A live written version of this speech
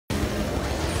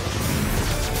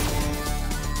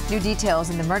New details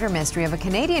in the murder mystery of a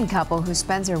Canadian couple who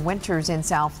spends their winters in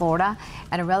South Florida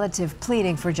and a relative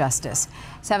pleading for justice.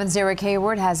 7's Derek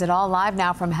Hayward has it all live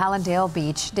now from Hallandale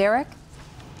Beach. Derek?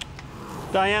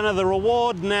 Diana, the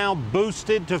reward now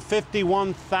boosted to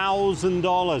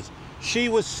 $51,000. She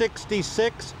was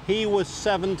 66, he was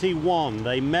 71.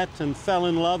 They met and fell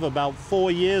in love about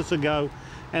 4 years ago,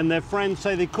 and their friends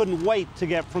say they couldn't wait to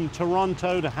get from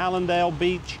Toronto to Hallandale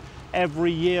Beach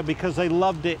every year because they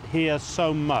loved it here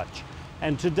so much.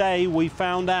 And today we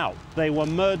found out they were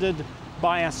murdered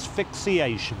by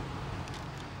asphyxiation.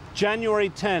 January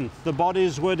 10th, the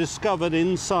bodies were discovered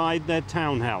inside their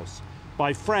townhouse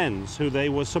by friends who they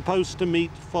were supposed to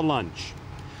meet for lunch.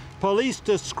 Police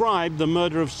described the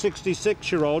murder of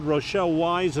 66-year-old Rochelle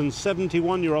Wise and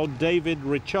 71-year-old David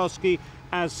Pichosky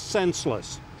as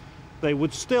senseless. They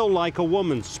would still like a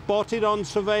woman spotted on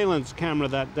surveillance camera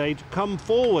that day to come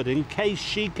forward in case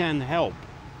she can help.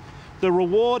 The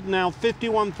reward now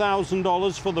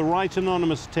 $51,000 for the right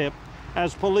anonymous tip,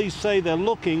 as police say they're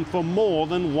looking for more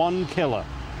than one killer.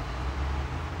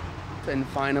 And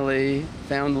finally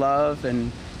found love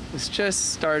and was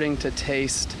just starting to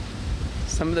taste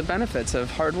some of the benefits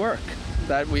of hard work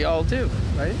that we all do,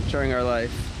 right, during our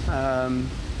life.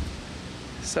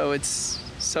 So it's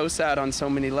so sad on so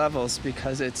many levels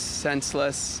because it's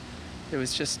senseless. It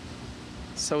was just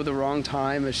so the wrong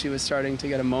time as she was starting to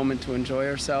get a moment to enjoy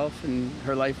herself and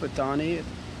her life with Donny.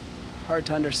 Hard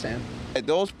to understand.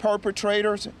 Those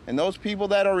perpetrators and those people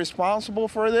that are responsible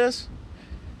for this,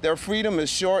 their freedom is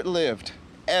short-lived.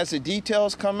 As the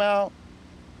details come out,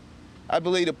 I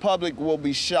believe the public will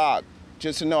be shocked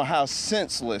just to know how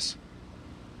senseless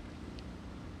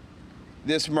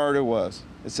this murder was.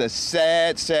 It's a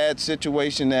sad, sad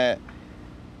situation that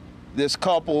this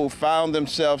couple who found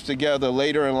themselves together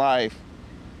later in life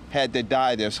had to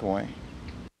die this way.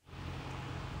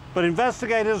 But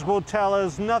investigators will tell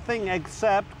us nothing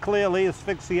except clearly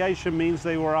asphyxiation means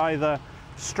they were either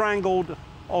strangled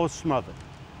or smothered.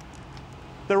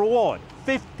 The reward,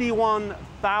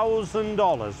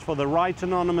 $51,000 for the right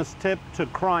anonymous tip to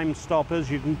Crime Stoppers.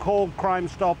 You can call Crime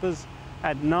Stoppers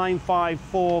at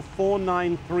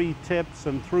 954-493-TIPS,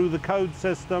 and through the code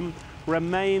system,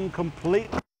 remain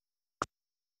completely.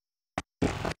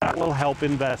 That will help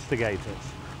investigators.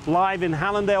 Live in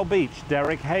Hallandale Beach,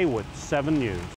 Derek Hayward, 7 News.